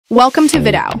Welcome to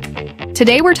VidAU.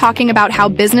 Today we're talking about how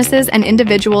businesses and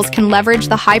individuals can leverage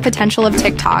the high potential of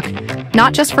TikTok,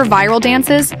 not just for viral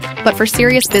dances, but for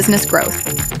serious business growth.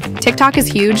 TikTok is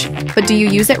huge, but do you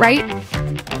use it right?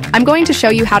 I'm going to show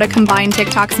you how to combine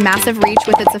TikTok's massive reach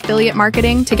with its affiliate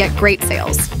marketing to get great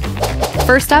sales.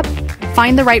 First up,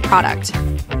 find the right product.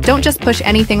 Don't just push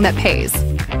anything that pays.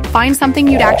 Find something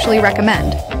you'd actually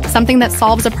recommend, something that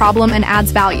solves a problem and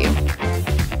adds value.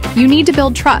 You need to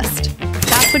build trust.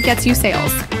 That's what gets you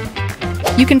sales.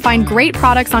 You can find great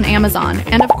products on Amazon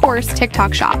and, of course,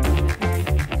 TikTok Shop.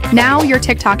 Now your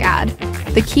TikTok ad.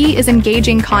 The key is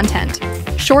engaging content.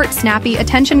 Short, snappy,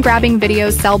 attention-grabbing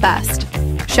videos sell best.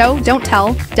 Show, don't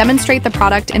tell, demonstrate the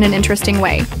product in an interesting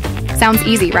way. Sounds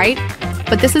easy, right?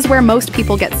 But this is where most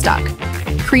people get stuck.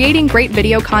 Creating great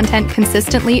video content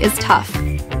consistently is tough,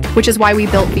 which is why we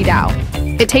built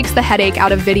VidAU. It takes the headache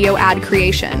out of video ad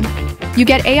creation. You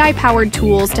get AI-powered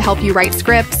tools to help you write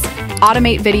scripts,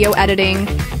 automate video editing,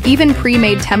 even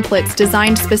pre-made templates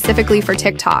designed specifically for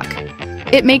TikTok.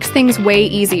 It makes things way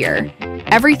easier.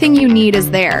 Everything you need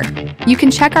is there. You can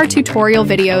check our tutorial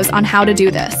videos on how to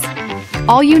do this.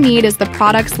 All you need is the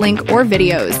product's link or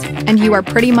videos, and you are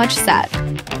pretty much set.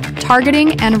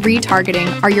 Targeting and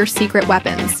retargeting are your secret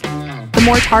weapons. The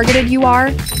more targeted you are,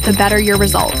 the better your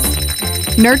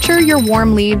results. Nurture your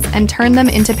warm leads and turn them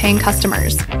into paying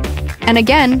customers. And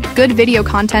again, good video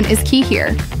content is key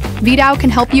here. VidAU can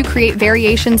help you create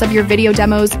variations of your video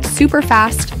demos super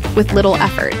fast with little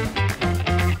effort.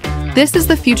 This is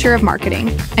the future of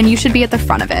marketing, and you should be at the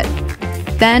front of it.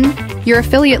 Then, your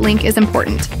affiliate link is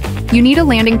important. You need a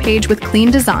landing page with clean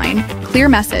design, clear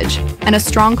message, and a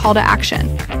strong call to action.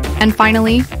 And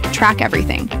finally, track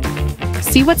everything.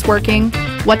 See what's working,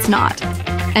 what's not,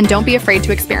 and don't be afraid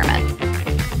to experiment.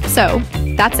 So,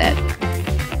 that's it.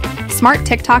 Smart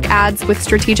TikTok ads with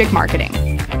strategic marketing.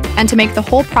 And to make the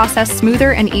whole process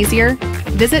smoother and easier,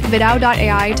 visit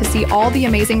vidau.ai to see all the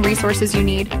amazing resources you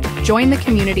need, join the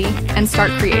community, and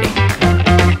start creating.